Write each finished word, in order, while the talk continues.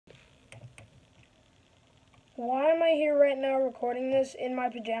Why am I here right now recording this in my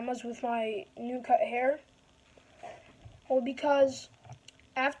pajamas with my new cut hair? Well, because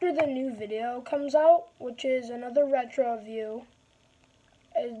after the new video comes out, which is another retro review,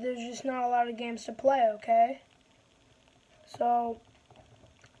 there's just not a lot of games to play, okay? So,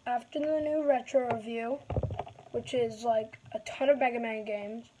 after the new retro review, which is like a ton of Mega Man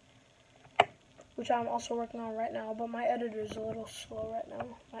games, which I'm also working on right now, but my editor's a little slow right now.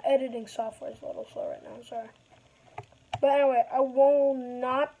 My editing software is a little slow right now, I'm sorry. But anyway, I will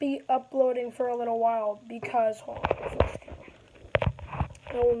not be uploading for a little while because, hold on,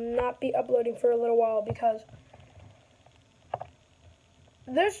 I will not be uploading for a little while because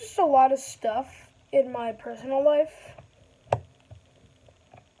there's just a lot of stuff in my personal life.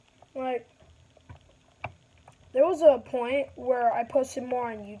 Like, there was a point where I posted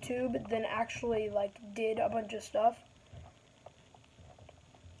more on YouTube than actually, like, did a bunch of stuff.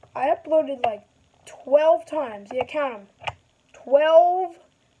 I uploaded, like, 12 times. Yeah, count them. 12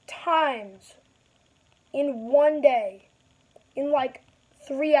 times in one day. In, like,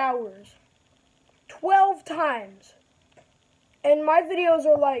 3 hours. 12 times. And my videos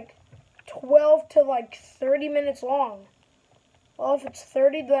are, like, 12 to, like, 30 minutes long. Well, if it's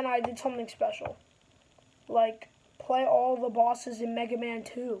 30, then I did something special. Like, play all the bosses in Mega Man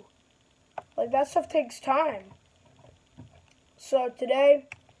 2. Like, that stuff takes time. So today,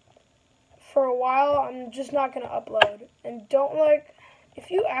 for a while, I'm just not going to upload. And don't, like, if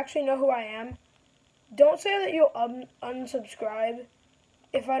you actually know who I am, don't say that you'll unsubscribe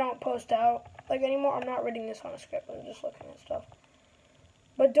if I don't post out, like, anymore. I'm not reading this on a script. I'm just looking at stuff.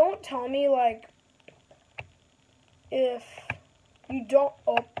 But don't tell me, like, if you don't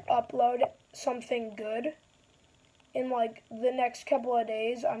upload something good in, like, the next couple of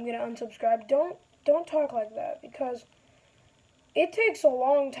days, I'm going to unsubscribe. Don't talk like that, because it takes a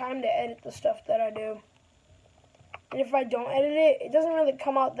long time to edit the stuff that I do. And if I don't edit it, it doesn't really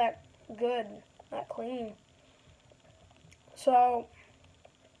come out that good, that clean. So,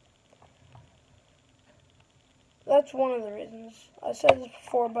 that's one of the reasons. I said this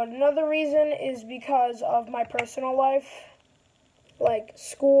before, but another reason is because of my personal life. Like,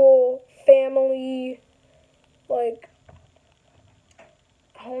 school, family, like,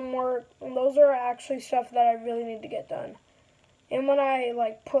 homework. And those are actually stuff that I really need to get done. And when I,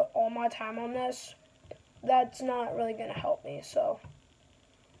 like, put all my time on this, that's not really going to help me, so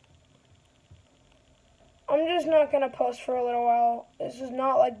I'm just not going to post for a little while. This is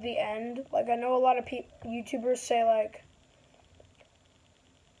not, like, the end. Like, I know a lot of YouTubers say, like,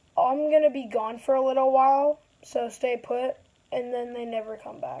 I'm going to be gone for a little while, so stay put, and then they never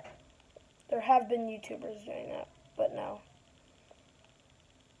come back. There have been YouTubers doing that, but no.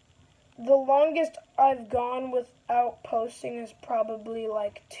 The longest I've gone without posting is probably,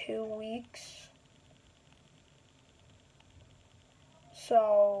 like, 2 weeks.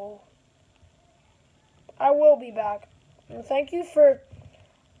 So, I will be back. And thank you for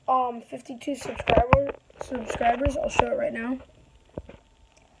 52 subscribers. I'll show it right now.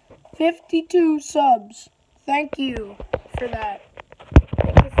 52 subs. Thank you for that.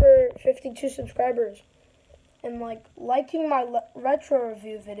 Thank you for 52 subscribers. And, like, liking my retro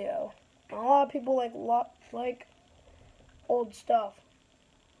review video. A lot of people like old stuff.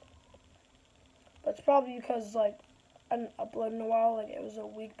 That's probably because, like, I didn't upload in a while. Like, it was a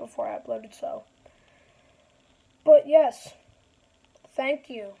week before I uploaded, so. But, yes. Thank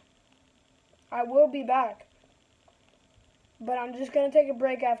you. I will be back. But I'm just going to take a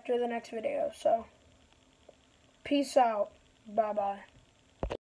break after the next video, so. Peace out. Bye-bye.